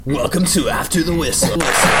Welcome to After the Whistle.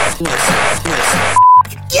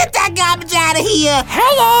 Get that garbage out of here!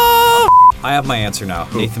 Hello! I have my answer now.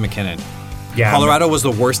 Nathan McKinnon. Yeah, Colorado was the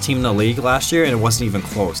worst team in the league last year, and it wasn't even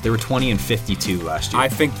close. They were 20-52 last year. I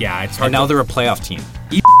think, it's hard. And now they're a playoff team.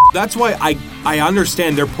 That's why I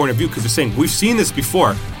understand their point of view, because they're saying we've seen this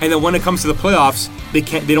before, and then when it comes to the playoffs, they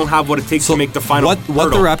don't have what it takes to make the final. What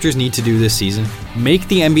the Raptors need to do this season: make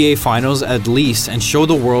the NBA Finals at least, and show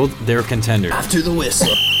the world they're a contender. After the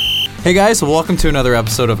Whistle. Hey guys, welcome to another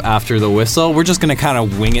episode of After the Whistle. We're just gonna kind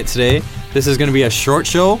of wing it today. This is gonna be a short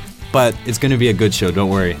show, but it's gonna be a good show. Don't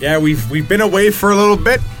worry. Yeah, we've been away for a little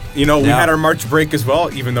bit. We had our March break as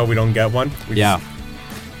well, even though we don't get one.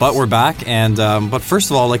 But we're back, and but first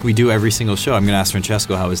of all, like we do every single show, I'm going to ask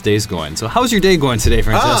Francesco how his day's going. So how's your day going today,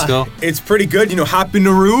 Francesco? It's pretty good. Happy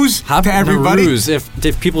Nowruz to everybody. Nowruz.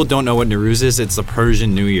 If people don't know what Nowruz is, it's the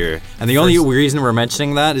Persian New Year. And the only reason we're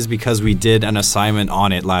mentioning that is because we did an assignment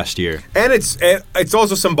on it last year. And it's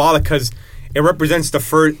also symbolic because it represents the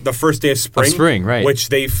first day of spring. Of spring, right. Which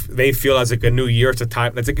they feel as like a new year. It's a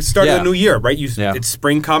time. It's like the start of the new year, right? It's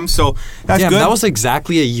spring comes, so that's good. That was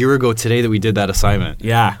exactly a year ago today that we did that assignment.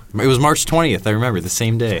 Yeah. It was March 20th, I remember, the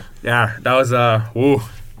same day. Yeah, that was That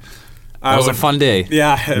was a fun day.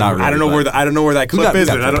 Yeah. Not really, I don't know where that clip is,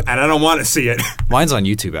 and I don't want to see it. Mine's on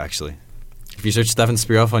YouTube, actually. If you search Stefan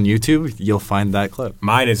Spiroff on YouTube, you'll find that clip.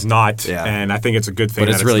 Mine is not, and I think it's a good thing.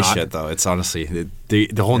 But it's really shit, though. It's honestly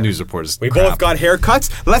the whole news report is. We crap. both got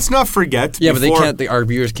haircuts. Let's not forget. Yeah, but they can't. Our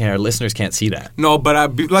viewers can't. Our listeners can't see that. No,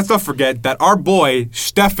 but let's not forget that our boy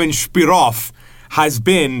Stefan Spiroff has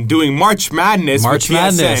been doing March Madness with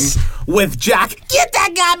TSN with Jack. Get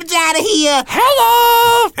that garbage out of here!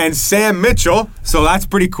 Hello! And Sam Mitchell. So that's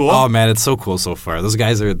pretty cool. Oh man, it's so cool so far. Those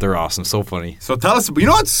guys they're awesome. So funny. So tell us. You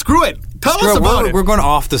know what? Screw it. Tell us about it. We're going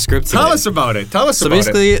off the script today. Tell us about it. So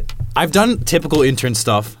basically, I've done typical intern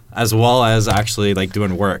stuff as well as actually like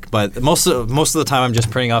doing work. But most of the time, I'm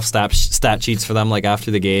just printing off stat sheets for them, like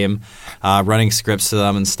after the game, running scripts to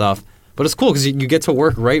them and stuff. But it's cool because you get to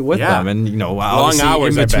work right with them, and long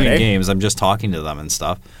hours in between games, I'm just talking to them and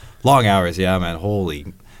stuff. Long hours, yeah, man.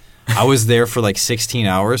 Holy, I was there for like 16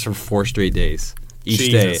 hours for 4 straight days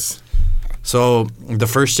each day. So the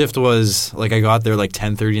first shift was like I got there like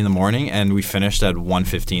 10:30 in the morning, and we finished at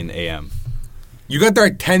 1:15 a.m. You got there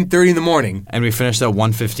at 10:30 in the morning, and we finished at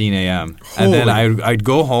 1:15 a.m. And then I'd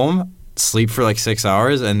go home, sleep for like 6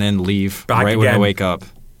 hours, and then leave when I wake up.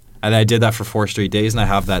 And I did that for 4 straight days, and I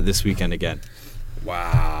have that this weekend again.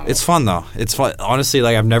 Wow. It's fun, though. It's fun. Honestly,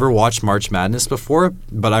 like I've never watched March Madness before,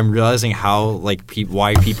 but I'm realizing how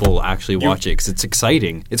why people actually watch it, because it's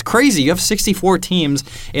exciting. It's crazy. You have 64 teams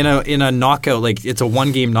in a knockout. Like it's a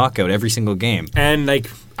 1-game knockout every single game. And I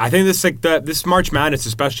think this March Madness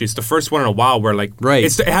especially, it's the first one in a while where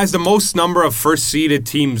it has the most number of first seeded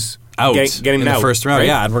teams out getting in the first round. Right?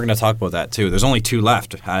 Yeah, and we're going to talk about that too. There's only 2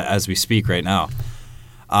 left as we speak right now.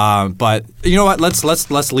 But you know what?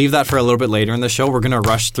 Let's leave that for a little bit later in the show. We're gonna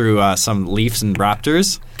rush through some Leafs and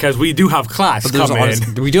Raptors because we do have class coming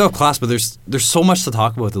in. We do have class, but there's so much to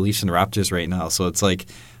talk about the Leafs and Raptors right now. So it's like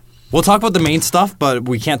we'll talk about the main stuff, but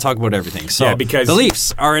we can't talk about everything. So because the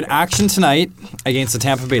Leafs are in action tonight against the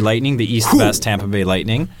Tampa Bay Lightning, the East-West Tampa Bay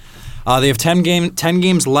Lightning. They have 10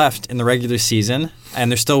 games left in the regular season,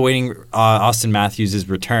 and they're still waiting Austin Matthews'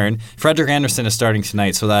 return. Frederik Andersen is starting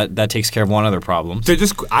tonight, so that takes care of one other problem. So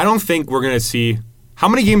I don't think we're going to see... How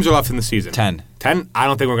many games are left in the season? 10. 10? I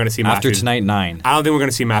don't think we're going to see Matthews. After tonight, 9. I don't think we're going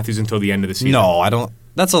to see Matthews until the end of the season. No, I don't...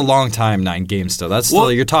 That's a long time, 9 games still. That's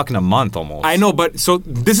still... You're talking a month almost. I know, but... So,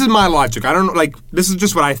 this is my logic. I don't know... This is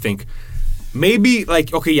just what I think. Maybe,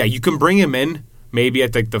 you can bring him in... Maybe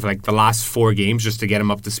at the last 4 games just to get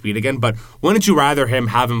him up to speed again. But wouldn't you rather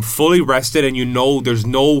have him fully rested and there's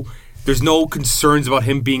no concerns about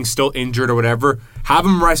him being still injured or whatever? Have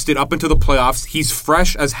him rested up until the playoffs. He's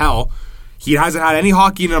fresh as hell. He hasn't had any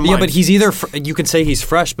hockey in a month. Yeah, but he's either you could say he's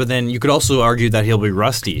fresh, but then you could also argue that he'll be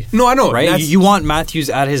rusty. No, I know. Right? You want Matthews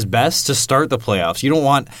at his best to start the playoffs. You don't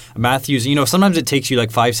want Matthews... sometimes it takes you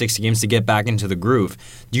 5-6 games to get back into the groove.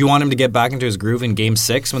 Do you want him to get back into his groove in Game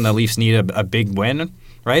 6 when the Leafs need a big win?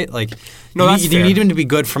 Right? No, you need him to be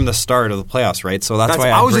good from the start of the playoffs, right? So that's why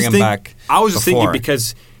I bring him back. I was just thinking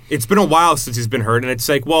because it's been a while since he's been hurt, and it's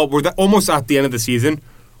we're almost at the end of the season.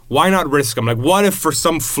 Why not risk him? What if for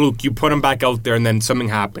some fluke you put him back out there and then something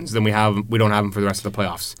happens? Then we don't have him for the rest of the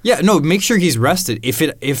playoffs. Yeah, no. Make sure he's rested.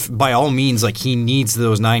 If by all means he needs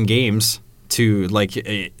those 9 games to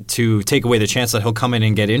take away the chance that he'll come in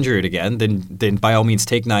and get injured again, then by all means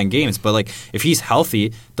take 9 games. But if he's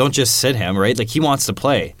healthy, don't just sit him. Right? He wants to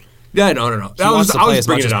play. Yeah, no. He wants to play as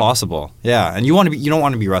much as possible. Yeah, and you don't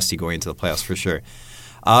want to be rusty going into the playoffs for sure.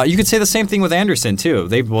 You could say the same thing with Anderson too.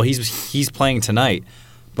 He's playing tonight,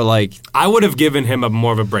 but like I would have given him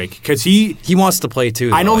more of a break because he wants to play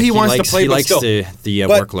too. I know he wants to play, He but likes still, the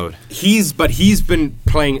but workload. He's been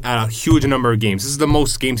playing a huge number of games. This is the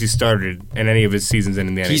most games he started in any of his seasons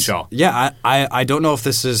in the NHL. Yeah, I don't know if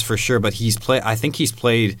this is for sure, but I think he's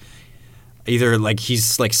played. Either he's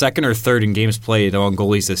second or third in games played on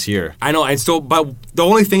goalies this year. I know, and so but the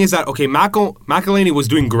only thing is that McElhinney was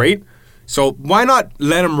doing great, so why not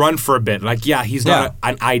let him run for a bit? He's not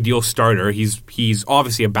an ideal starter. He's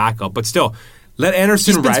obviously a backup, but still let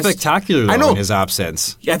Anderson He's been rest. spectacular though, in his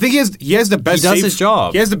absence. Yeah, I think he has the best. He does his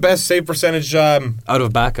job. He has the best save percentage out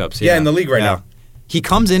of backups. in the league right now. He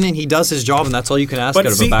comes in and he does his job, and that's all you can ask But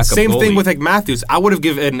out of a backup same goalie. thing with Matthews. I would have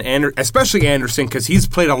given especially Anderson, because he's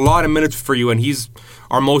played a lot of minutes for you, and he's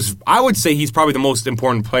our most. I would say he's probably the most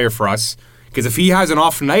important player for us. Because if he has an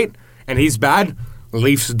off night and he's bad,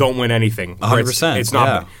 Leafs don't win anything. 100%. It's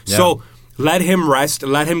not. Yeah. So let him rest,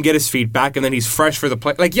 let him get his feet back, and then he's fresh for the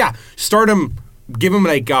play. Start him, give him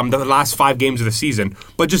the last 5 games of the season,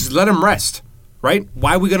 but just let him rest. Right?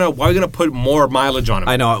 Why are we gonna put more mileage on him?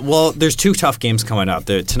 I know. Well, there's 2 tough games coming up.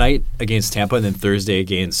 Tonight against Tampa, and then Thursday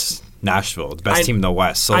against Nashville, the best team in the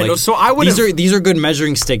West. So I know. So I would. These are good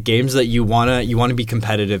measuring stick games that you wanna be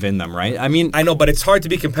competitive in them, right? I mean, I know, but it's hard to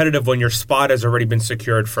be competitive when your spot has already been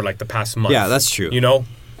secured for the past month. Yeah, that's true.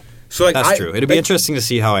 So that's true. It'll be interesting to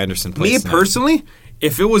see how Anderson plays. Me tonight. personally,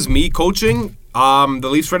 if it was me coaching the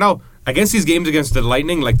Leafs right now. Against these games against the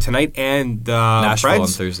Lightning, like tonight and Nashville Preds, on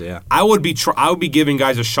Thursday, yeah. I would be giving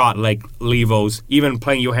guys a shot like Levos, even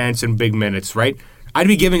playing Johansson big minutes, right? I'd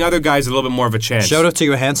be giving other guys a little bit more of a chance. Shout out to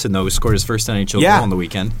Johansson though, who scored his first NHL goal on the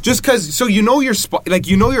weekend. Just because, so your spot,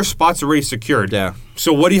 your spot's already secured. Yeah.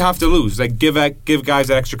 So what do you have to lose? Give guys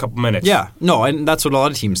that extra couple minutes. Yeah. No, and that's what a lot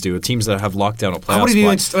of teams do. Teams that have locked down a playoff I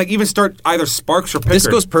would spot. even start either Sparks or Pickard. This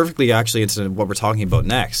goes perfectly actually into what we're talking about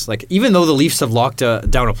next. Even though the Leafs have locked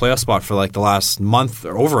down a playoff spot for the last month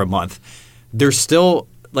or over a month, they're still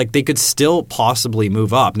they could still possibly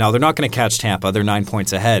move up. Now they're not going to catch Tampa; they're 9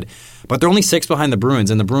 points ahead, but they're only 6 behind the Bruins,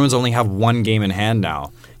 and the Bruins only have 1 game in hand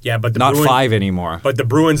now. Yeah, but not 5 anymore. But the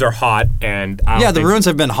Bruins are hot, and the Bruins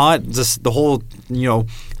have been hot just the whole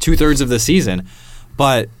 2/3 of the season.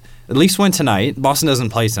 But the Leafs win tonight. Boston doesn't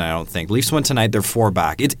play tonight, I don't think. Leafs win tonight. They're 4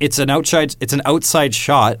 back. It's an outside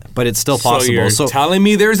shot, but it's still possible. So you're telling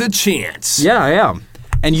me there's a chance? Yeah, I am.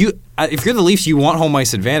 And if you're the Leafs, you want home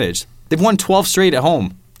ice advantage. They've won 12 straight at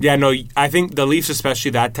home. Yeah, no, I think the Leafs, especially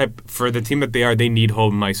that type, for the team that they are, they need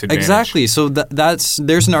home ice advantage. Exactly. So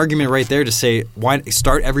there's an argument right there to say why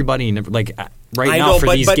start everybody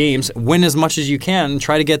these games, win as much as you can,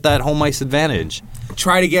 try to get that home ice advantage.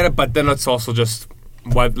 Try to get it, but then it's also just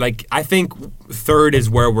I think third is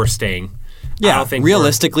where we're staying. Yeah, I don't think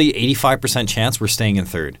realistically, 85% chance we're staying in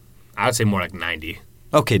third. I would say more like 90.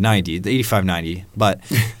 Okay, 90, 85-90, but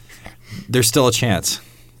there's still a chance.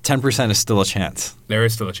 10% is still a chance. There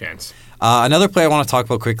is still a chance. Another player I want to talk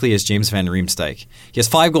about quickly is James Van Riemsdyk. He has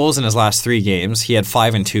 5 goals in his last 3 games. He had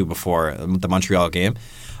 5 and 2 before the Montreal game.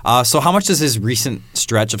 So how much has his recent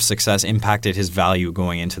stretch of success impacted his value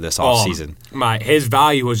going into this offseason? His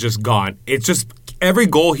value was just gone. It's just every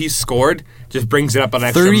goal he scored just brings it up an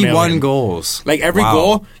extra 31 million. goals. Every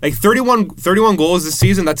goal, 31 goals this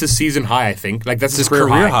season, that's his season high, I think. That's his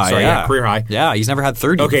career high. Sorry, career high. Yeah, he's never had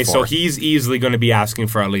 30 Okay, before. so he's easily going to be asking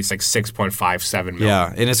for at least 6.57 million.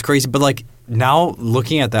 Yeah, and it's crazy. But now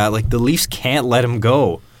looking at that, the Leafs can't let him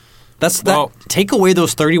go. Take away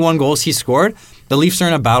those 31 goals he scored, the Leafs are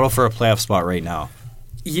in a battle for a playoff spot right now.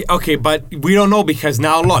 Yeah, okay, but we don't know because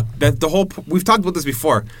now look, we've talked about this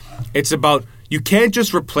before. It's about you can't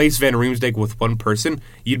just replace Van Riemsdyk with one person.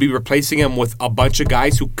 You'd be replacing him with a bunch of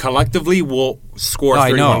guys who collectively will score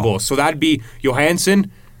 31 goals. So that'd be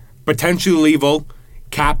Johansson, potentially Levo,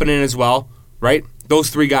 Kapanen as well, right? Those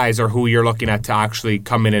 3 guys are who you're looking at to actually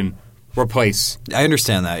come in and replace. I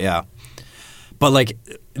understand that, yeah. But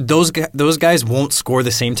those guys won't score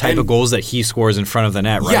the same type of goals that he scores in front of the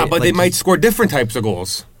net, right? Yeah, but they might score different types of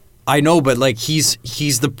goals. I know, but he's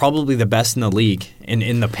probably the best in the league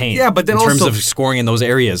in the paint. Yeah, but then in terms also, of scoring in those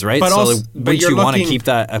areas, right? But also, wouldn't you want to keep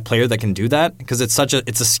that a player that can do that? Because it's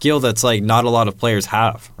a skill that's not a lot of players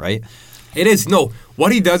have, right? It is. No,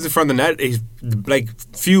 what he does in front of the net is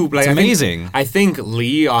It's amazing. I think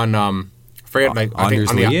Lee on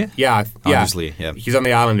Anders Lee? Yeah. Anders Lee, yeah. He's on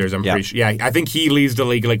the Islanders. I'm pretty sure. Yeah, I think he leads the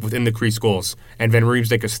league within the crease goals, and Van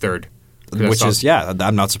Riemsdyk is third. Which is,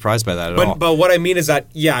 I'm not surprised by that at all. But what I mean is that,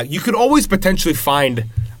 you could always potentially find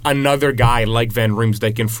another guy like Van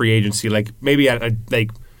Riemsdyk in free agency, maybe at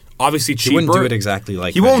obviously cheaper. He wouldn't do it exactly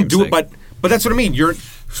like he Van won't do Riemsdyk. it, But that's what I mean.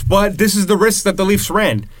 But this is the risk that the Leafs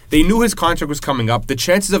ran. They knew his contract was coming up. The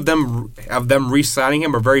chances of them re-signing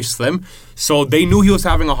him are very slim. So they knew he was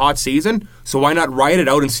having a hot season. So why not ride it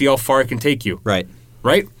out and see how far it can take you? Right.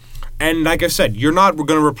 And like I said, we're going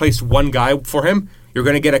to replace one guy for him. You're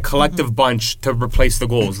going to get a collective bunch to replace the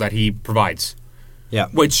goals that he provides. Yeah.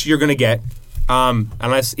 Which you're going to get.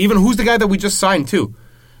 Unless even who's the guy that we just signed too?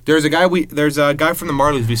 There's a guy from the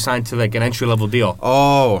Marlies we signed to like an entry-level deal.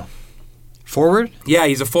 Oh. Forward? Yeah,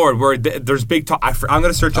 he's a forward. Where there's big talk. I'm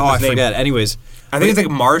going to search up his name. I forget. Anyways. I think it's like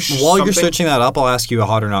Marsh. While something. you're searching that up, I'll ask you a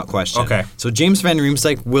hot or not question. Okay. So James Van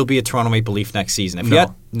Riemsdyk will be a Toronto Maple Leaf next season. If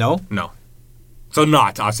No. No? So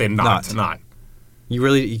not. I'll say not. You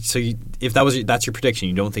really... So that's your prediction.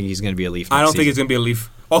 You don't think he's going to be a Leaf next I don't season? think he's going to be a Leaf.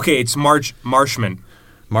 Okay, it's Marshman.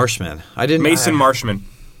 Marshman. Mason Marshman.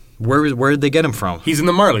 Where did they get him from? He's in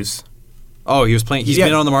the Marlies. Oh, he was playing... He's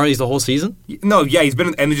been on the Marlies the whole season? No, yeah, he's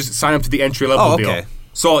been... And they just signed him to the entry-level deal. Okay.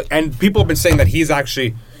 So, and people have been saying that he's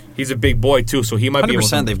a big boy too, so he might be able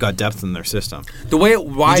to... 100% they've got depth in their system.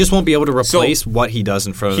 Why you just won't be able to replace what he does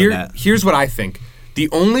in front of the net. Here's what I think. The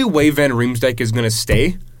only way Van Riemsdyk is going to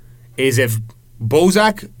stay is if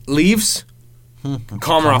Bozak leaves,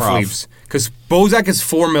 Komarov leaves. Because Bozak is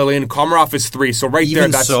 $4 million, Komarov is $3 million. So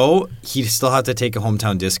Even that's... so, he'd still have to take a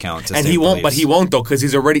hometown discount to and stay he with won't, the but Leafs. he won't though, because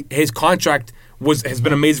his contract has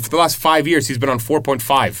been amazing for the last 5 years. He's been on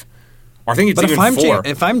 4.5. I think it's But even 4.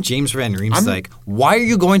 if I'm James Van Riemsdyk, why are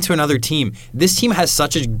you going to another team? This team has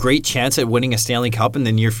such a great chance at winning a Stanley Cup in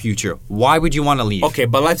the near future. Why would you want to leave? Okay,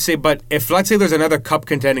 but let's say there's another cup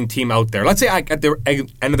contending team out there. Let's say at the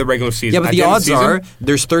end of the regular season. Yeah, but at the end of odds season, are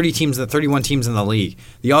there's 31 teams in the league.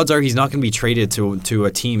 The odds are he's not going to be traded to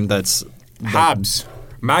a team that's Habs.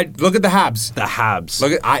 Look at the Habs. the Habs.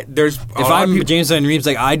 Look at there's. If I'm James Van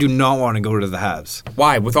Riemsdyk, I do not want to go to the Habs.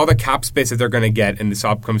 Why? With all the cap space that they're going to get in this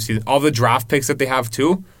upcoming season, all the draft picks that they have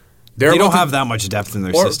too, They don't have that much depth in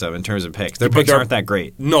their system in terms of picks. Their picks aren't that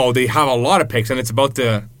great. No, they have a lot of picks, and they're about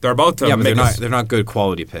to. Yeah, but they're not good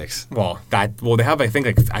quality picks. They have. I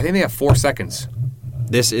think they have 4 seconds.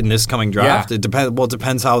 In this coming draft, Yeah. it depends. Well, it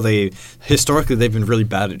depends how historically they've been really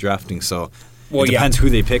bad at drafting. So it depends who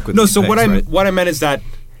they pick with. No, these so picks, what I meant is that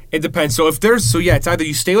it depends. So it's either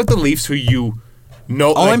you stay with the Leafs who you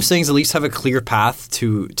know. All I'm saying is the Leafs have a clear path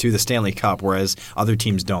to the Stanley Cup, whereas other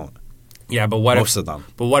teams don't. Yeah, but most of them.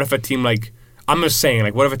 But what if a team like I'm just saying,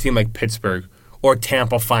 like, what if a team like Pittsburgh or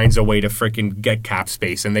Tampa finds a way to freaking get cap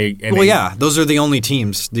space and they? Those are the only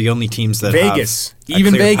teams. The only teams that Vegas, have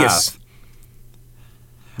even clear Vegas. path.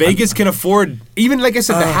 Vegas can afford, even like I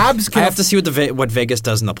said, the Habs can. I have to see what Vegas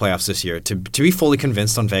does in the playoffs this year. To be fully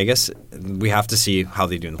convinced on Vegas, we have to see how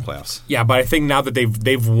they do in the playoffs. Yeah, but I think now that they've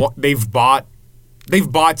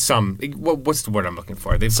bought some. What's the word I'm looking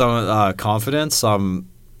for? Some confidence.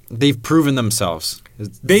 They've proven themselves.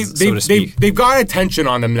 They've got attention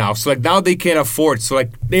on them now. So like now they can afford. So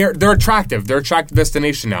like they're attractive. They're attractive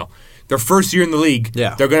destination now. Their first year in the league,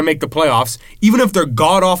 yeah. They're going to make the playoffs. Even if they're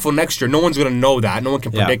god awful next year, no one's going to know that. No one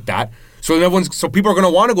can predict that. So people are going to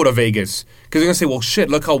want to go to Vegas because they're going to say, "Well, shit,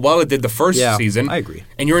 look how well it did the first season." I agree.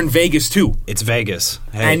 And you're in Vegas too. It's Vegas,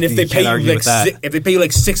 hey, and if they pay you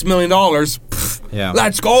like $6 million,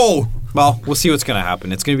 let's go. Well, we'll see what's going to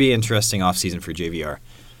happen. It's going to be an interesting offseason for JVR.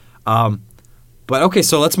 But okay,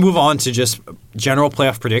 so let's move on to just general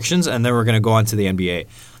playoff predictions, and then we're going to go on to the NBA.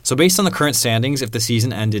 So based on the current standings, if the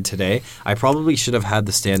season ended today, I probably should have had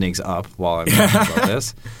the standings up while I'm talking about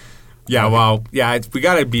this. We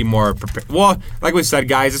got to be more prepared. Well, like we said,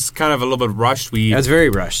 guys, it's kind of a little bit rushed. It's very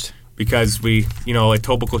rushed. Because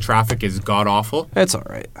Etobicoke traffic is god-awful. It's all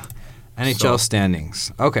right. NHL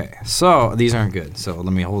standings. Okay, so these aren't good. So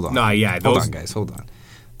let me hold on. Hold on, guys. Hold on.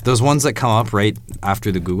 Those ones that come up right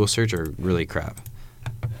after the Google search are really crap.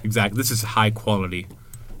 Exactly. This is high quality.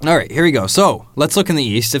 All right, here we go. So let's look in the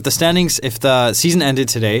East. If the season ended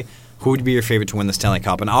today, who would be your favorite to win the Stanley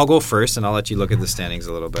Cup? And I'll go first, and I'll let you look at the standings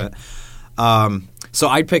a little bit. So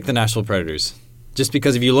I'd pick the Nashville Predators, just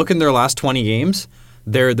because if you look in their last 20 games,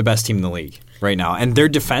 they're the best team in the league right now. And their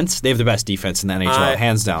defense, they have the best defense in the NHL,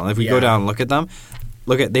 hands down. If we go down and look at them,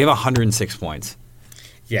 they have 106 points.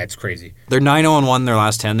 Yeah, it's crazy. They're 9-0-1 in their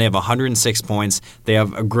last 10. They have 106 points. They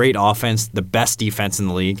have a great offense, the best defense in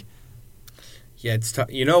the league. Yeah, it's tough.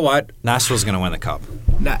 You know what? Nashville's going to win the Cup.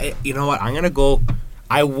 You know what? I'm going to go.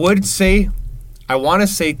 I want to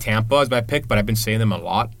say Tampa is my pick, but I've been saying them a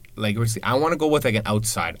lot. Like, I want to go with like an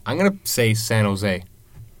outside. I'm going to say San Jose.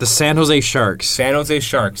 The San Jose Sharks. San Jose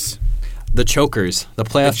Sharks. The chokers. The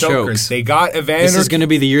playoff chokers. They got Evander. This is going to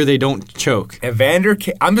be the year they don't choke.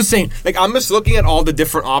 I'm just saying, like, I'm just looking at all the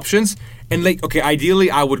different options. And, like, okay, ideally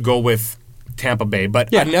I would go with Tampa Bay. But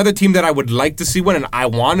Yeah. another team that I would like to see one, and I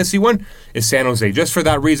want to see one, is San Jose. Just for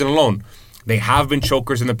that reason alone. They have been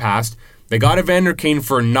chokers in the past. They got Evander Kane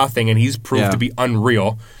for nothing, and he's proved to be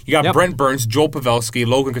unreal. You got Brent Burns, Joel Pavelski,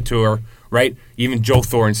 Logan Couture, right? Even Joe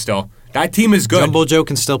Thorne still. That team is good. Jumbo Joe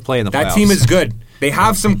can still play in the playoffs. That team is good. They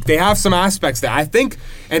have some aspects that I think,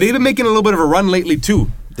 and they've been making a little bit of a run lately too.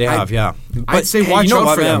 They have, yeah. I'd say watch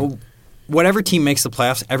out for them. Whatever team makes the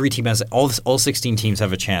playoffs, every team has all 16 teams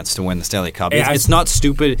have a chance to win the Stanley Cup. It's not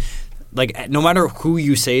stupid. Like no matter who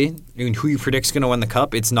you say, who you predict's going to win the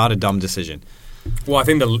cup, it's not a dumb decision. Well, I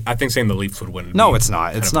think saying the Leafs would win. No, it's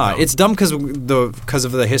not. It's not. It's dumb because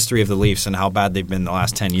of the history of the Leafs and how bad they've been the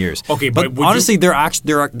last 10 years. Okay, but honestly, they're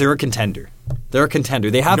a contender. They're a contender.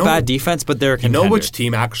 They have bad defense, but they're a contender. You know which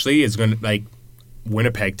team actually is going to like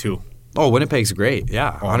Winnipeg too. Oh, Winnipeg's great.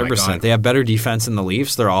 Yeah, 100%. They have better defense than the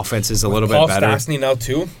Leafs. Their offense is a little bit better. Paul Stastny now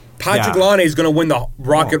too. Patrick Laine is going to win the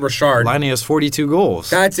Rocket Richard. Laine has 42 goals.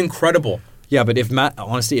 That's incredible. Yeah, but if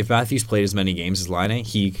Matthews played as many games as Laine,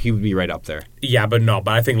 he would be right up there. Yeah, but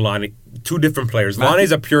I think Laine, two different players. Laine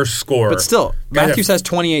is a pure scorer. But still, Matthews has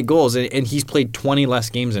 28 goals, and he's played 20 less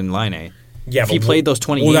games than Laine. Yeah, if he played those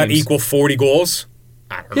 20 games... Will that equal 40 goals?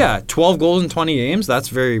 I don't know. Yeah, 12 goals in 20 games, that's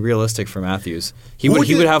very realistic for Matthews. He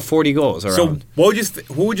would have 40 goals around. So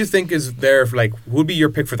who would you think is there, like, who would be your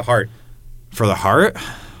pick for the Hart? For the Hart?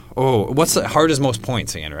 Oh, what's the Hart is most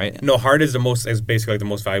points again, right? No, Hart is basically like the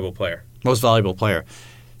most valuable player. Most valuable player.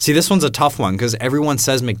 See, this one's a tough one because everyone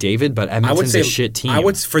says McDavid, but Edmonton's a shit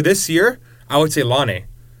team. For this year, I would say Laine.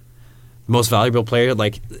 Most valuable player,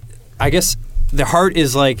 like, I guess the Hart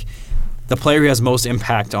is like the player who has most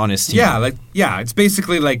impact on his team. Yeah, it's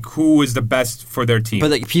basically like who is the best for their team.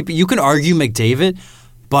 But like people, you can argue McDavid,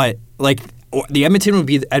 but like Edmonton would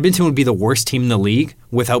be the worst team in the league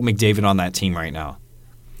without McDavid on that team right now.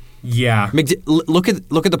 Yeah. Look at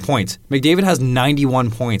the points. McDavid has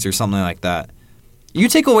 91 points or something like that. You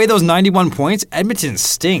take away those 91 points, Edmonton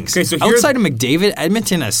stinks. Okay, so outside of McDavid,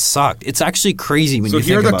 Edmonton has sucked. It's actually crazy when you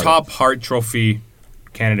think about it. So here are the top Hart Trophy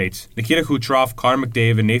candidates: Nikita Kucherov, Connor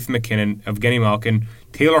McDavid, Nathan MacKinnon, Evgeny Malkin,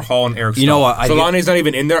 Taylor Hall, and Eric Staal. You know what? So Laine's not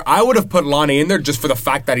even in there. I would have put Laine in there just for the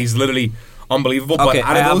fact that he's literally unbelievable. Okay,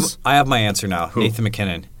 but I have my answer now. Who? Nathan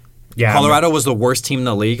MacKinnon. Yeah, Colorado was the worst team in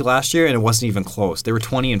the league last year, and it wasn't even close. They were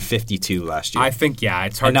 20-52 last year. I think,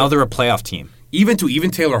 it's hard. And now they're a playoff team. Even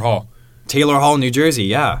Taylor Hall. Taylor Hall, New Jersey,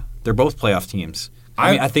 yeah. They're both playoff teams.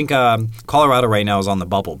 I think Colorado right now is on the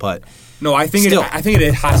bubble, but no, I think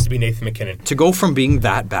it has to be Nathan MacKinnon. To go from being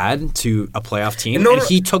that bad to a playoff team, and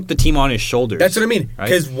he took the team on his shoulders. That's what I mean.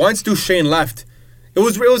 Because once Duchesne left, it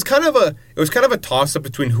was kind of a toss up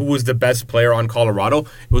between who was the best player on Colorado.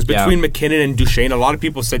 It was between MacKinnon and Duchesne. A lot of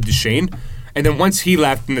people said Duchesne, and then once he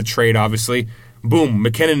left in the trade, obviously, boom,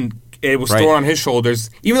 MacKinnon. It was thrown on his shoulders,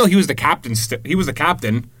 even though he was the captain. He was the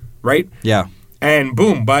captain, right? Yeah. And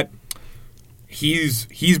boom, but he's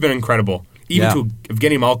been incredible. Even to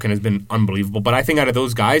Evgeny Malkin has been unbelievable. But I think out of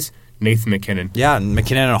those guys, Nathan MacKinnon. Yeah, and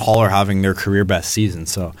MacKinnon and Hall are having their career best season,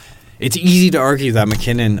 so it's easy to argue that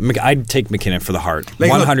I'd take MacKinnon for the Hart,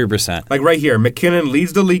 100%. Like right here, MacKinnon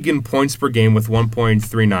leads the league in points per game with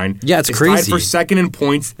 1.39. Yeah, it's crazy. Tied for second in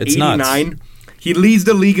points, it's 89. Nuts. He leads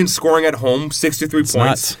the league in scoring at home, 63 points.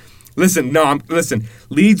 Nuts. Listen,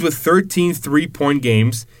 leads with 13 3-point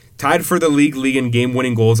games, tied for the league in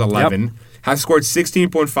game-winning goals, 11. Yep. Has scored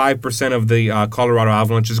 16.5% of the Colorado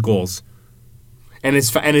Avalanche's goals, and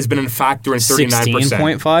has been a factor in 39%.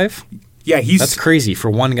 16.5? Yeah, that's crazy for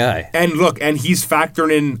one guy. And look, he's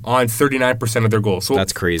factoring in on 39% of their goals. So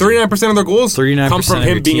that's crazy. 39% of their goals 39% come from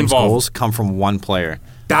him being involved. Goals come from one player.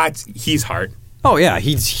 He's Hart. Oh yeah,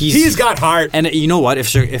 he's got heart. And you know what?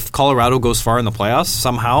 If Colorado goes far in the playoffs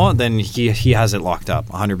somehow, then he has it locked up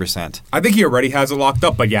 100%. I think he already has it locked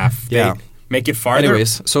up. But they make it farther.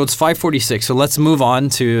 Anyways, so it's 5:46. So let's move on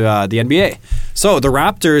to the NBA. So the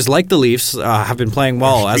Raptors, like the Leafs, have been playing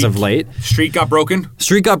well as of late. Streak got broken,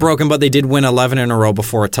 but they did win 11 in a row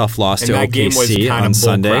before a tough loss to OKC on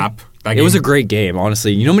Sunday. Crap. It was a great game,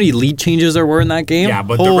 honestly. You know how many lead changes there were in that game? Yeah,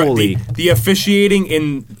 but holy, the officiating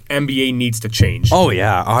in NBA needs to change. Oh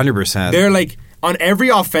yeah, 100%. They're like on every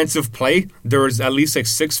offensive play, there's at least like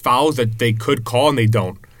 6 fouls that they could call and they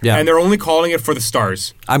don't. Yeah. And they're only calling it for the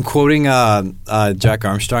stars. I'm quoting Jack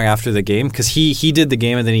Armstrong after the game because he did the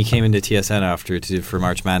game and then he came into TSN after for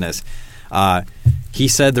March Madness. He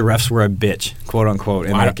said the refs were a bitch, quote unquote,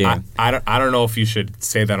 in that game. I don't know if you should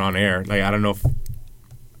say that on air. Like I don't know if.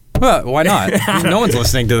 Well, why not? No one's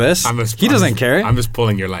listening to this. He doesn't care. I'm just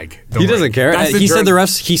pulling your leg. He doesn't care. He said the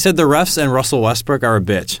refs and Russell Westbrook are a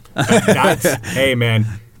bitch. Hey man,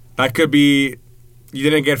 that could be. You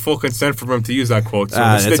didn't get full consent from him to use that quote. So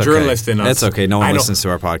it's the okay. journalist in us. It's okay. No one listens to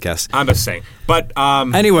our podcast. I'm just saying. But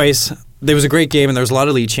anyways, there was a great game and there was a lot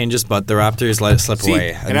of lead changes, but the Raptors let it slip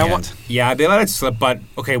away. They let it slip. But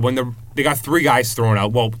okay, when they got 3 guys thrown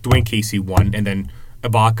out. Well, Dwayne Casey won, and then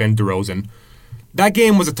Ibaka and DeRozan. That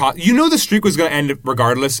game was a toss. You know the streak was going to end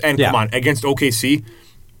regardless. And come on, against OKC,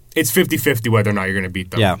 it's 50-50 whether or not you're going to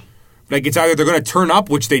beat them. Yeah. Like, it's either they're going to turn up,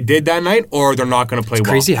 which they did that night, or they're not going to play well. It's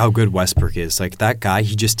crazy how good Westbrook is. Like, that guy,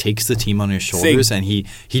 he just takes the team on his shoulders, and he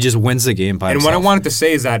just wins the game by himself. And what I wanted to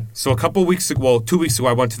say is that, so a couple weeks ago, 2 weeks ago,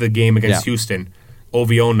 I went to the game against Houston,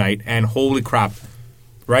 OVO night, and holy crap,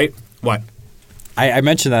 right? What? I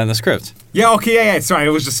mentioned that in the script. Yeah, okay, yeah. Sorry, I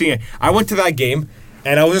was just seeing it. I went to that game,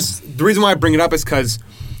 and the reason why I bring it up is because,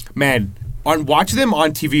 man, watching them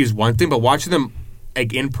on TV is one thing, but watching them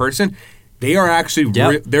like in person, they are actually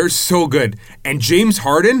they're so good. And James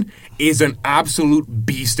Harden is an absolute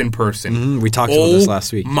beast in person. We talked about this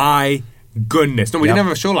last week. My goodness. No, we didn't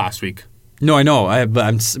have a show last week. No, I know.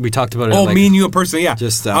 We talked about it. Oh, me and you in person, yeah.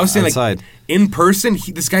 Just I was saying, outside. like, in person,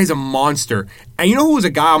 this guy's a monster. And you know who was a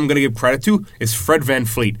guy I'm going to give credit to? Is Fred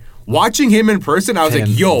VanVleet. Watching him in person, I was like,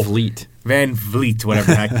 yo. Van Vliet, whatever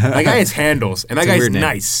the heck. That guy has handles, and that guy's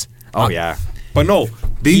nice. Oh, yeah. But no.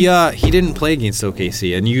 He didn't play against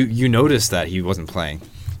OKC, and you noticed that he wasn't playing.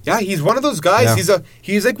 Yeah, he's one of those guys. Yeah.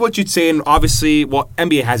 He's like what you'd say in, obviously, well,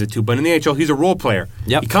 NBA has it too, but in the NHL, he's a role player.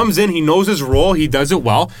 Yep. He comes in, he knows his role, he does it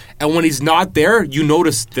well, and when he's not there, you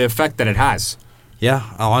notice the effect that it has. Yeah,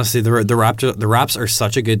 honestly, the Raps are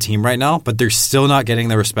such a good team right now, but they're still not getting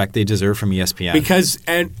the respect they deserve from ESPN. Because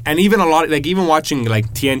and even a lot, like even watching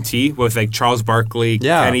like TNT with like Charles Barkley,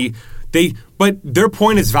 Kenny, but their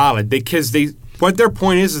point is valid because what their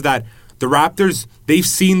point is that the Raptors, they've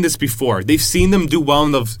seen this before. They've seen them do well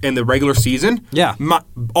in the regular season. Yeah,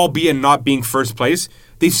 albeit not being first place.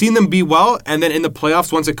 They've seen them be well, and then in the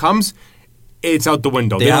playoffs, once it comes, it's out the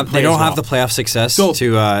window. They don't have the playoff success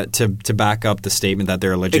to back up the statement that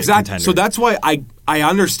they're a legit contender. So that's why I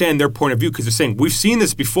understand their point of view because they're saying we've seen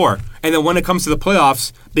this before, and then when it comes to the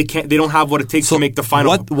playoffs, they don't have what it takes to make the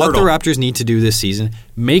final. What the Raptors need to do this season: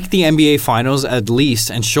 make the NBA Finals at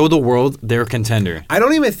least, and show the world they're a contender. I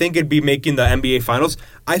don't even think it'd be making the NBA Finals.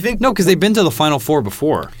 I think no, because they've been to the Final Four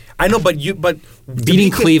before. I know, but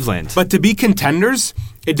beating Cleveland. But to be contenders,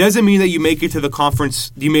 it doesn't mean that you make it to the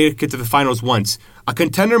conference. You make it to the finals once. A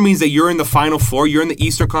contender means that you're in the Final Four. You're in the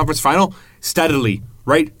Eastern Conference Final steadily,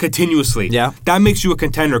 right, continuously. Yeah, that makes you a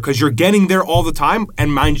contender because you're getting there all the time.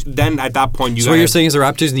 And then at that point, you. So what you're saying is the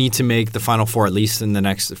Raptors need to make the Final Four at least for the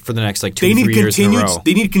next like 2-3 years in a row.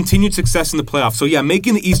 They need continued success in the playoffs. So yeah,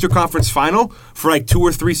 making the Eastern Conference Final for like 2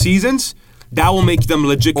 or 3 seasons, that will make them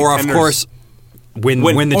legit contenders. Or of course. Win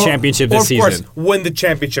the championship this season. Of course, win the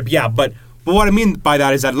championship, yeah. But what I mean by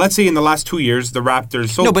that is that let's say in the last 2 years, the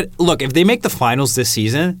Raptors... No, but look, if they make the finals this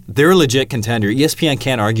season, they're a legit contender. ESPN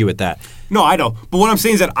can't argue with that. No, I know. But what I'm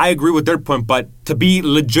saying is that I agree with their point, but to be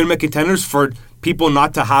legitimate contenders, for people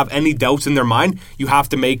not to have any doubts in their mind, you have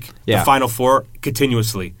to make the Final Four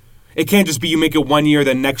continuously. It can't just be you make it 1 year,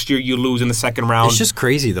 then next year you lose in the second round. It's just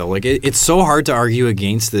crazy, though. Like it's so hard to argue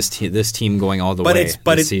against this team going all the way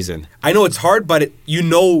this season. I know it's hard, but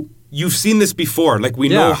you've seen this before. Like we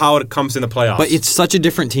know how it comes in the playoffs. But it's such a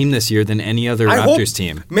different team this year than any other Raptors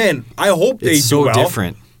team. Man, I hope they do well. It's so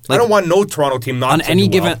different. Like, I don't want no Toronto team not to do well. On any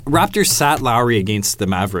given... Raptors sat Lowry against the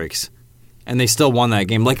Mavericks, and they still won that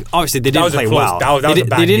game. Like, obviously, they didn't play well. That was a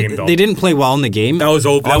bad game, though. They didn't play well in the game. That was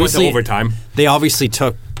over. That went to overtime. They obviously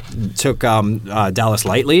took Dallas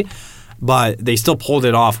lightly, but they still pulled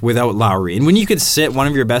it off without Lowry. And when you could sit one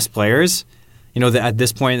of your best players, at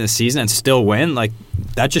this point in the season and still win, like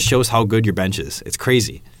that just shows how good your bench is. It's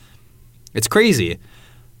crazy. It's crazy.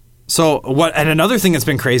 So what? And another thing that's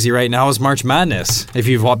been crazy right now is March Madness. If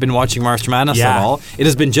you've been watching March Madness at all, it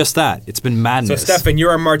has been just that. It's been madness. So Stefan,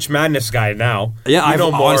 you're a March Madness guy now. Yeah,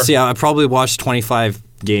 honestly, I probably watched 25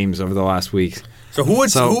 games over the last week. So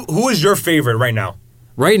who is your favorite right now?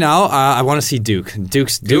 Right now, I want to see Duke.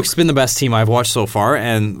 Duke's been the best team I've watched so far,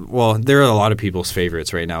 and well, they're a lot of people's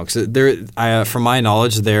favorites right now because from my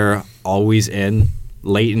knowledge, they're always in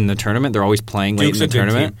late in the tournament. They're always playing late in the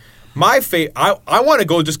tournament. My favorite, I want to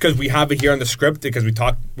go just because we have it here on the script because we're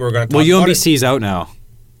going to talk. Well, UMBC's out now.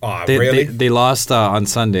 Oh, really? They lost on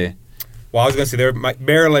Sunday. Well, I was going to say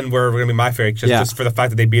Maryland were going to be my favorite just for the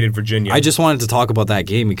fact that they beat Virginia. I just wanted to talk about that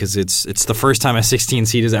game because it's the first time a 16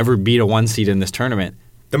 seed has ever beat a 1 seed in this tournament.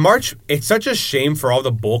 The March, it's such a shame for all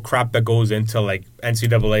the bull crap that goes into like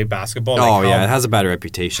NCAA basketball. It has a bad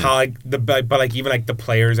reputation. How even the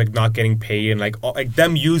players not getting paid and like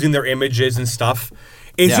them using their images and stuff.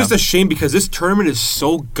 It's just a shame because this tournament is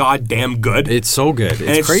so goddamn good. It's so good.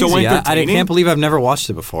 It's crazy. so I entertaining. can't believe I've never watched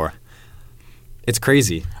it before. It's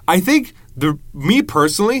crazy. I think me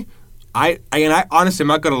personally, I honestly, I'm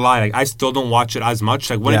not gonna lie. Like, I still don't watch it as much.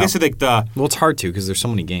 Like when it gets to like well, it's hard to because there's so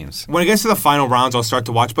many games. When it gets to the final rounds, I'll start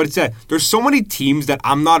to watch. But there's so many teams that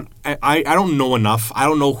I'm not. I don't know enough. I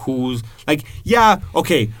don't know who's like. Yeah,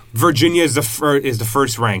 okay. Virginia is the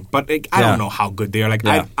first rank, but like, I don't know how good they are. Like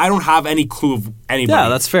I don't have any clue of anybody. Yeah,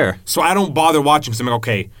 that's fair. So I don't bother watching. So I'm like,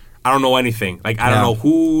 okay, I don't know anything. Like I don't know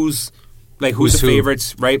who's the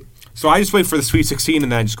favorites, right? So I just wait for the Sweet 16 and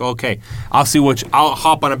then I just go, okay, I'll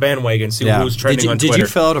hop on a bandwagon and see who's trending on Twitter. Did you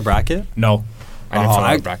fill out a bracket? No, I didn't fill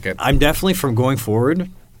out a bracket. I'm definitely from going forward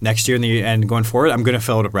next year and going forward. I'm going to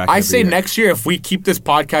fill out a bracket. I say next year if we keep this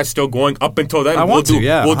podcast still going up until then, we'll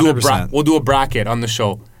do a bracket on the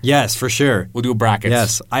show. Yes, for sure. We'll do a bracket.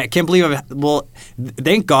 Yes, I can't believe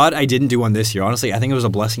thank God I didn't do one this year. Honestly, I think it was a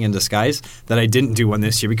blessing in disguise that I didn't do one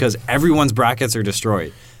this year because everyone's brackets are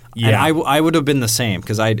destroyed. Yeah, and I would have been the same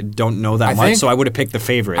because I don't know that much, so I would have picked the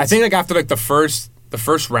favorites. I think like after like the first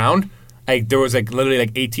round, like there was like literally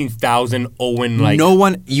like 18,000 Owen like no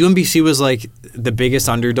one. UMBC was like the biggest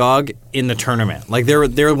underdog in the tournament. Like they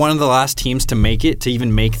were one of the last teams to make it to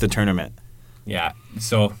even make the tournament. Yeah,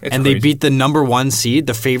 so it's and crazy. They beat the number 1 seed,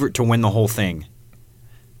 the favorite to win the whole thing.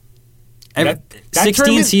 That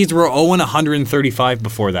 16 seeds were 0-135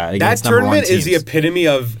 before that. That tournament is the epitome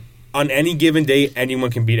of. On any given day,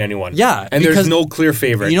 anyone can beat anyone. Yeah. And there's no clear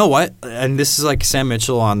favorite. You know what? And this is like Sam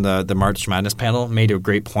Mitchell on the March Madness panel made a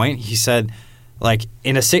great point. He said, like,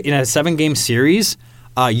 in a 7-game series,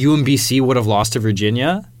 UMBC would have lost to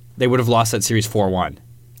Virginia. They would have lost that series 4-1.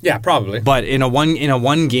 Yeah, probably. But in a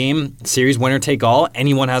one game series, winner take all,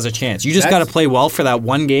 anyone has a chance. You just got to play well for that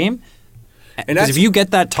one game. Because if you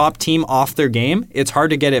get that top team off their game, it's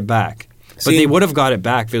hard to get it back. But they would have got it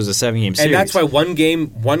back if it was a 7-game series. And that's why one game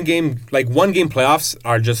playoffs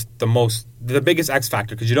are just the biggest X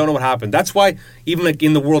factor because you don't know what happened. That's why even like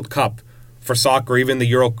in the World Cup for soccer, even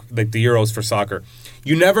the Euros for soccer,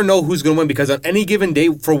 you never know who's going to win because on any given day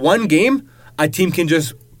for one game, a team can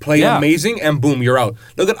just play amazing and boom, you're out.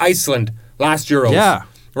 Look at Iceland last Euros. Yeah.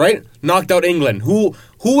 Right? Knocked out England. Who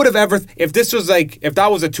would have ever if that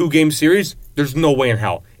was a 2-game series, there's no way in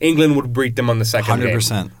hell England would beat them on the second 100%.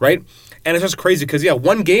 game. Right? And it's just crazy because,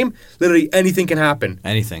 one game, literally anything can happen.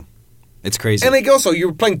 Anything. It's crazy. And like also,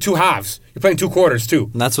 you're playing 2 halves. You're playing 2 quarters,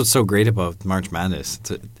 too. And that's what's so great about March Madness.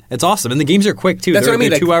 It's awesome. And the games are quick, too. That's what I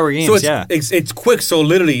mean. They're 2-hour games, so it's quick, so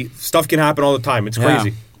literally stuff can happen all the time. It's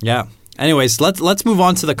crazy. Yeah. Anyways, let's move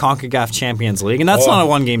on to the CONCACAF Champions League. And that's not a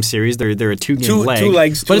 1-game series. They're a 2-game leg. 2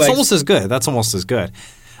 legs. But it's almost as good. That's almost as good.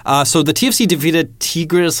 So the TFC defeated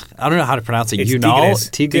Tigres. I don't know how to pronounce it.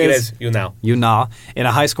 Tigres. Unal in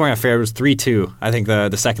a high-scoring affair. It was 3-2. I think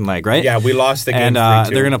the second leg, right? Yeah, we lost the game. And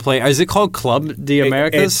they're going to play. Is it called Club de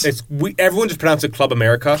Americas? Everyone just pronounces it Club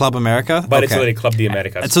America. Club America, but it's literally Club de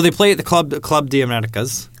Americas. And so they play at the Club de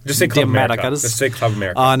Americas. Just say Club America. Just say Club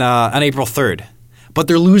America on April 3rd. But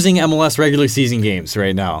they're losing MLS regular season games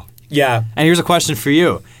right now. Yeah. And here's a question for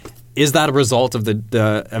you. Is that a result of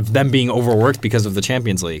of them being overworked because of the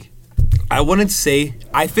Champions League? I wouldn't say.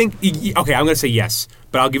 I think. Okay, I'm going to say yes,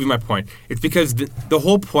 but I'll give you my point. It's because the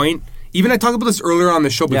whole point. Even I talked about this earlier on the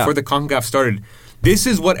show before the CONCACAF started. This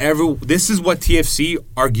is what TFC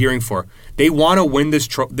are gearing for. They want to win this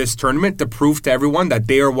tournament to prove to everyone that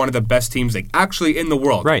they are one of the best teams, like actually in the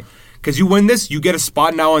world. Right. Because you win this, you get a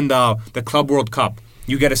spot now in the Club World Cup.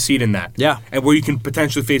 You get a seat in that. Yeah. And where you can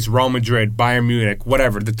potentially face Real Madrid, Bayern Munich,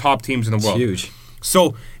 whatever, the top teams in the world. It's huge.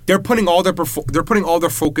 So they're putting all their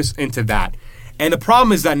focus into that. And the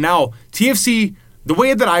problem is that now TFC, the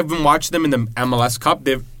way that I've been watching them in the MLS Cup,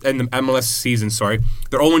 in the MLS season,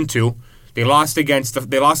 they're 0-2. They lost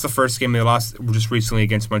the first game. They lost just recently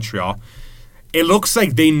against Montreal. It looks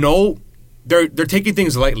like they know they're taking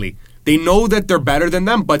things lightly. They know that they're better than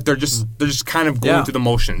them, but they're just kind of going through the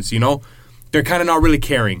motions, They're kind of not really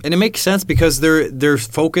caring. And it makes sense because they're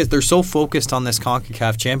focused. They're so focused on this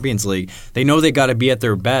CONCACAF Champions League. They know they got to be at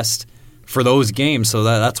their best for those games, so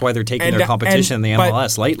that's why they're taking their competition in the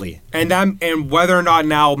MLS lightly. And whether or not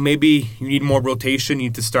now maybe you need more rotation, you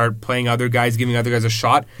need to start playing other guys, giving other guys a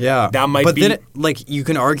shot. Yeah, that might be. But then, you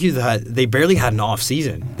can argue that they barely had an off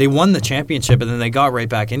season. They won the championship, and then they got right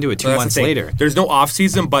back into it 2 months later. There's no off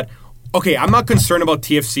season, but. Okay, I'm not concerned about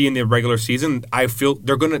TFC in the regular season. I feel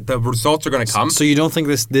the results are gonna come. So you don't think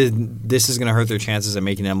this is gonna hurt their chances of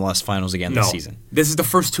making MLS finals again this season? This is the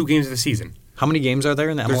first 2 games of the season. How many games are there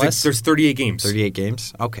in the MLS? There's 38 games. 38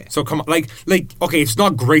 games? Okay. So come on, okay, it's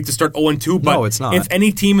not great to start 0-2, but no, it's not. If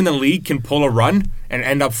any team in the league can pull a run and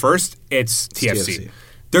end up first, it's TFC. TFC.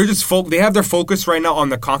 They're just they have their focus right now on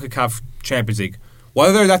the CONCACAF Champions League.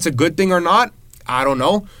 Whether that's a good thing or not, I don't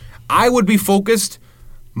know. I would be focused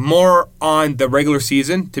more on the regular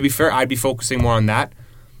season. To be fair, I'd be focusing more on that.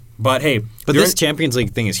 But hey, but this Champions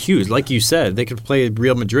League thing is huge. Like you said, they could play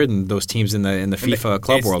Real Madrid and those teams in the FIFA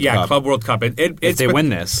Club World Cup. Yeah, Club World Cup. If they win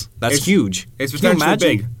this, that's huge. It's Can you potentially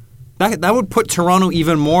imagine? big. That would put Toronto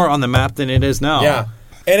even more on the map than it is now. Yeah,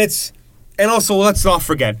 and also let's not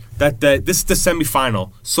forget that this is the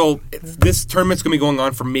semifinal. So this tournament's gonna be going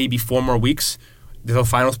on for maybe 4 more weeks. The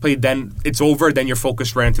finals played, then it's over. Then you're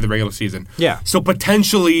focused right into the regular season. Yeah. So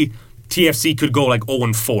potentially TFC could go like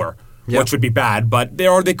 0-4, which would be bad. But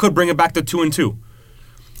they could bring it back to 2-2.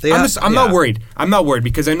 I'm not worried. I'm not worried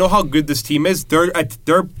because I know how good this team is.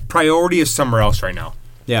 Their priority is somewhere else right now.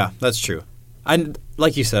 Yeah, that's true. And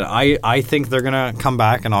like you said, I think they're gonna come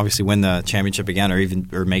back and obviously win the championship again,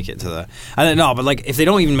 or make it to the. I don't know, but like if they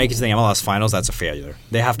don't even make it to the MLS finals, that's a failure.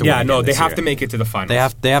 They have to. Yeah, win no, again they this have year. to make it to the finals.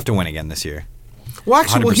 They have to win again this year. Well,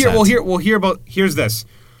 actually, 100%. we'll hear about. Here's this.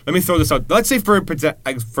 Let me throw this out. Let's say for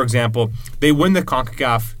example, they win the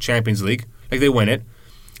CONCACAF Champions League, like they win it.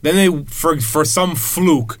 Then they for some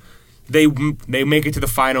fluke, they make it to the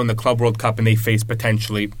final in the Club World Cup and they face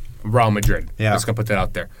potentially Real Madrid. Yeah, let's go put that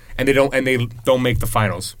out there. And they don't make the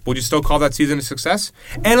finals. Would you still call that season a success?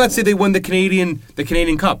 And let's say they win the Canadian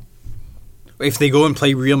Cup. If they go and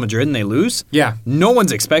play Real Madrid and they lose, no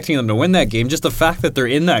one's expecting them to win that game. Just the fact that they're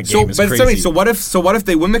in that game is crazy. So what if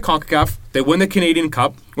they win the CONCACAF, they win the Canadian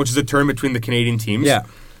Cup, which is a tournament between the Canadian teams. Yeah.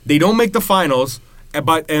 They don't make the finals,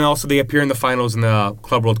 and also they appear in the finals in the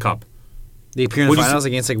Club World Cup. They appear in the finals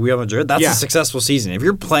against like Real Madrid. That's a successful season. If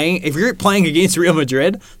you're playing against Real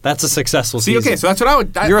Madrid, that's a successful season. Okay, so that's what I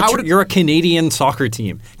would. You're a Canadian soccer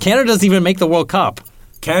team. Canada doesn't even make the World Cup.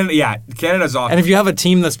 Canada's awesome. And if you have a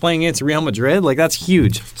team that's playing against Real Madrid, like that's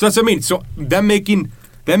huge. So that's what I mean. So them making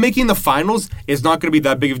the finals is not going to be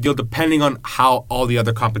that big of a deal, depending on how all the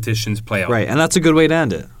other competitions play out. Right, and that's a good way to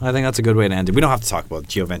end it. I think that's a good way to end it. We don't have to talk about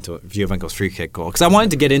Giovenco's free kick goal because I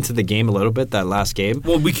wanted to get into the game a little bit, that last game.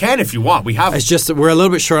 Well, we can if you want. We have. It's just that we're a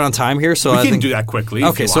little bit short on time here, so we I can think do that quickly.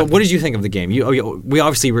 Okay, so what did you think of the game? We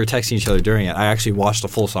obviously were texting each other during it. I actually watched a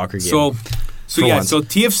full soccer game. So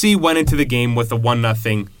TFC went into the game with a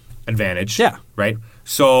 1-0 advantage. Yeah. Right?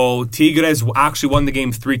 So Tigres actually won the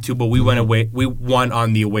game 3-2, but we won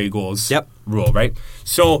on the away goals rule, right?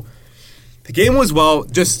 So the game was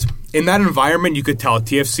just in that environment you could tell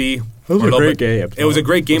TFC It was a great game. It was a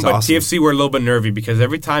great game, but awesome. TFC were a little bit nervy because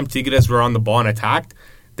every time Tigres were on the ball and attacked,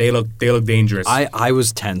 they looked dangerous. I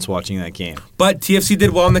was tense watching that game. But TFC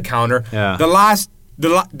did well on the counter. Yeah.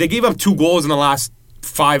 They gave up 2 goals in the last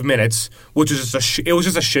 5 minutes, which was just it was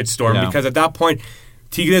just a shitstorm because at that point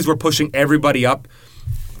Tigres were pushing everybody up.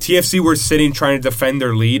 TFC were sitting trying to defend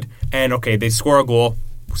their lead, and they score a goal,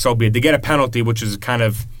 so be it. They get a penalty, which is kind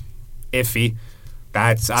of iffy.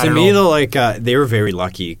 I don't know. They were very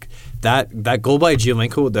lucky. That goal by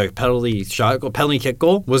Giovenco, the penalty kick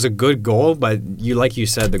goal, was a good goal, but like you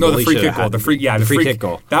said, the free kick goal. The free kick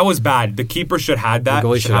goal. That was bad. The keeper should have had that. The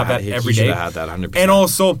goalie should have that every day. Should have had that 100%. And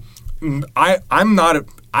also,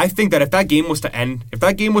 I think that if that game was to end, if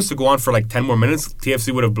that game was to go on for like 10 more minutes,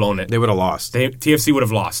 TFC would have blown it. They would have lost. TFC would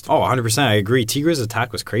have lost. Oh, 100%. I agree. Tigres'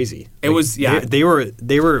 attack was crazy. They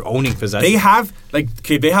were owning possession. They have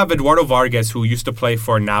Eduardo Vargas, who used to play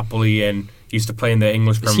for Napoli and used to play in the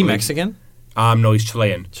English Premier League. Is he Mexican? No, he's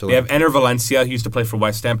Chilean. They have Ener Valencia, he used to play for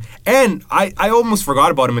West Ham. And I almost forgot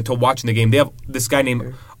about him until watching the game. They have this guy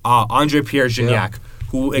named Andre Pierre Gignac,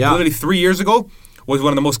 who literally 3 years ago was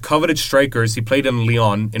one of the most coveted strikers. He played in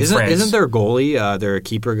Lyon in France. Isn't their goalie, their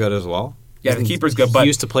keeper, good as well? Yeah, the keeper's good. But he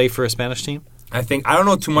used to play for a Spanish team? I don't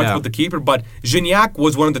know too much about the keeper, but Gignac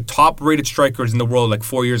was one of the top-rated strikers in the world like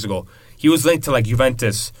 4 years ago. He was linked to like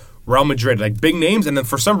Juventus, Real Madrid, like big names, and then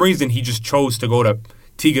for some reason he just chose to go to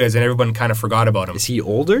Tigres and everyone kind of forgot about him. Is he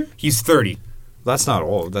older? He's 30. That's not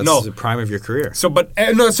old. That's the prime of your career. So, but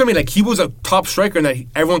no, that's what I mean. Like he was a top striker, and that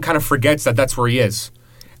everyone kind of forgets that that's where he is.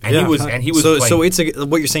 And he was playing. So it's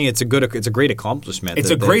what you're saying. It's a great accomplishment.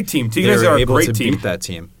 It's a great team. Tigres are a great team. Beat that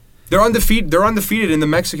team. They're undefeated in the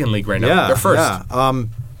Mexican League right now. Yeah, they're first. Yeah.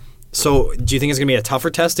 So do you think it's going to be a tougher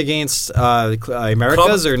test against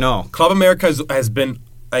Americas or no? Club America has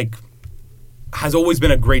always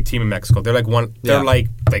been a great team in Mexico. They're like They're like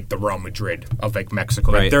the Real Madrid of like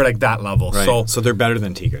Mexico. Right. Like they're like that level. Right. So they're better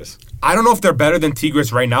than Tigres. I don't know if they're better than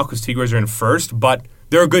Tigres right now because Tigres are in first, but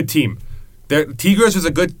they're a good team. Tigres was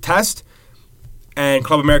a good test, and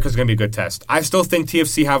Club America is going to be a good test. I still think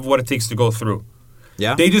TFC have what it takes to go through.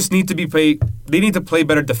 Yeah, they just need to They need to play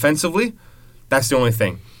better defensively. That's the only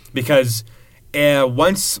thing, because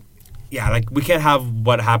once we can't have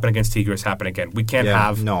what happened against Tigres happen again. We can't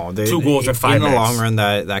have 2 goals in 5 minutes. In the long run,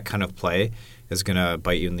 that kind of play is going to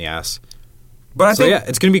bite you in the ass. But I think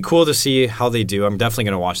it's going to be cool to see how they do. I'm definitely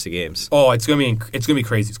going to watch the games. Oh, it's going to be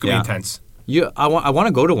crazy. It's going to be intense. I want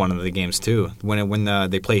to go to one of the games too when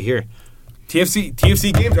they play here.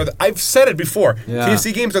 TFC games I've said it before. Yeah.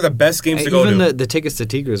 TFC games are the best games to go to. Even the tickets to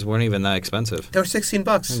Tigres weren't even that expensive. They were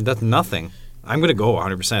 $16. That's nothing. I'm going to go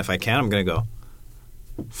 100%. If I can, I'm going to go.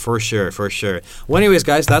 For sure. Well, anyways,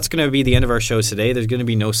 guys, that's going to be the end of our show today. There's going to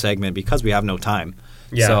be no segment because we have no time.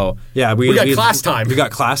 Yeah. So, yeah, we got class time. We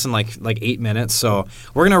got class in like 8 minutes. So,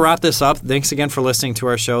 we're going to wrap this up. Thanks again for listening to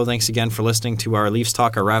our show. Thanks again for listening to our Leafs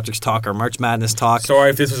talk, our Raptors talk, our March Madness talk. Sorry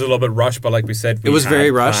if this was a little bit rushed, but like we said, it was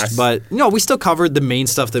very rushed, but we still covered the main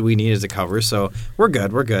stuff that we needed to cover. So, we're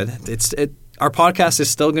good. Our podcast is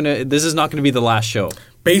still going to this is not going to be the last show.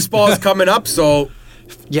 Baseball is coming up, so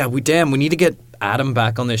yeah, we need to get Adam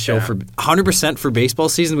back on this show for 100% for baseball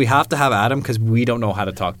season. We have to have Adam because we don't know how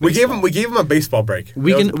to talk baseball. We gave him a baseball break.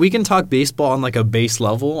 We can talk baseball on like a base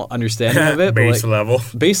level understanding of it. Base level.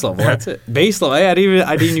 That's it. Base level. I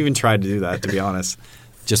didn't even try to do that, to be honest.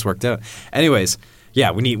 Just worked out. Anyways, yeah,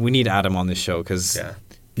 we need Adam on this show because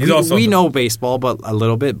we know baseball, but a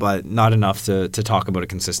little bit, but not enough to talk about it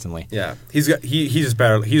consistently. Yeah, he's just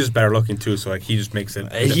better. He's just better looking too. So like he just makes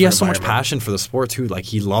it. He has so much passion for the sport too. Like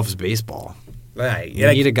he loves baseball. You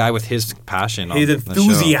need a guy with his passion. His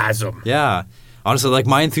enthusiasm. Yeah. Honestly, like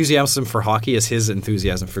my enthusiasm for hockey is his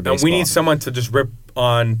enthusiasm for baseball. And we need someone to just rip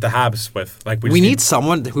on the Habs with. Like we need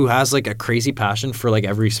someone who has like a crazy passion for like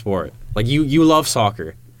every sport. Like you love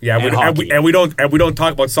soccer. Yeah, and we don't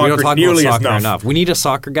talk about soccer nearly enough. We need a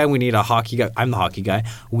soccer guy. We need a hockey guy. I'm the hockey guy.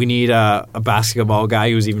 We need a basketball guy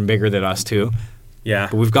who's even bigger than us too. Yeah,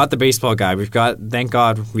 but we've got the baseball guy. Thank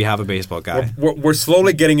God, we have a baseball guy. We're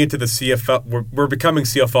slowly getting into the CFL. We're becoming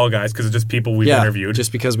CFL guys because of just people we've interviewed.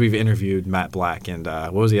 Just because we've interviewed Matt Black and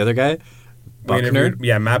what was the other guy? Buckner.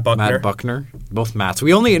 Matt Buckner. Matt Buckner. Both Matts.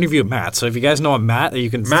 We only interview Matt. So if you guys know a Matt,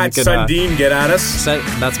 you can. Matt Sundin, get at us.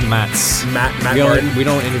 That's Matt's. Matt Martin. We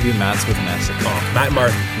don't interview Matts with an S. Matt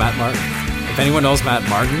Martin. Matt Martin. If anyone knows Matt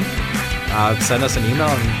Martin, send us an email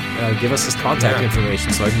and give us his contact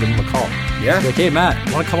information so I can give him a call. Yeah. Like, hey,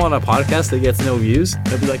 Matt, want to come on a podcast that gets no views?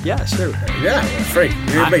 They'll be like, yeah, sure. Yeah, free.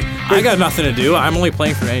 I got nothing to do. I'm only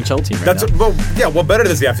playing for an NHL team now. What better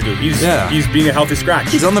does he have to do? He's being a healthy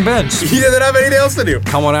scratch. He's on the bench. He doesn't have anything else to do.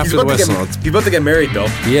 Come on after the whistle. He's about to get married, though.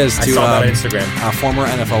 He is to I saw that on Instagram. A former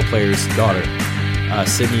NFL player's daughter,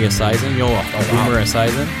 Sydney Esiason. Boomer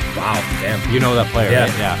Esiason. Wow, damn. You know that player, right?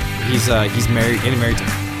 Yeah. He's getting married to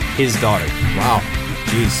his daughter. Wow.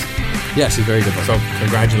 Jeez. Yeah, she's very good. So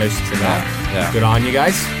congratulations to that. Yeah. Good on you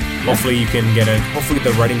guys. Hopefully you can get hopefully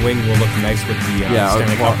the Reading wing will look nice with the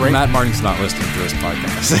Stanley Cup ring. Matt Martin's not listening to this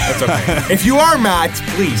podcast. That's okay. If you are Matt,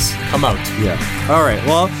 please come out. Yeah. All right.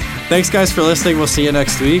 Well, thanks guys for listening. We'll see you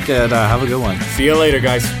next week and have a good one. See you later,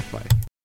 guys.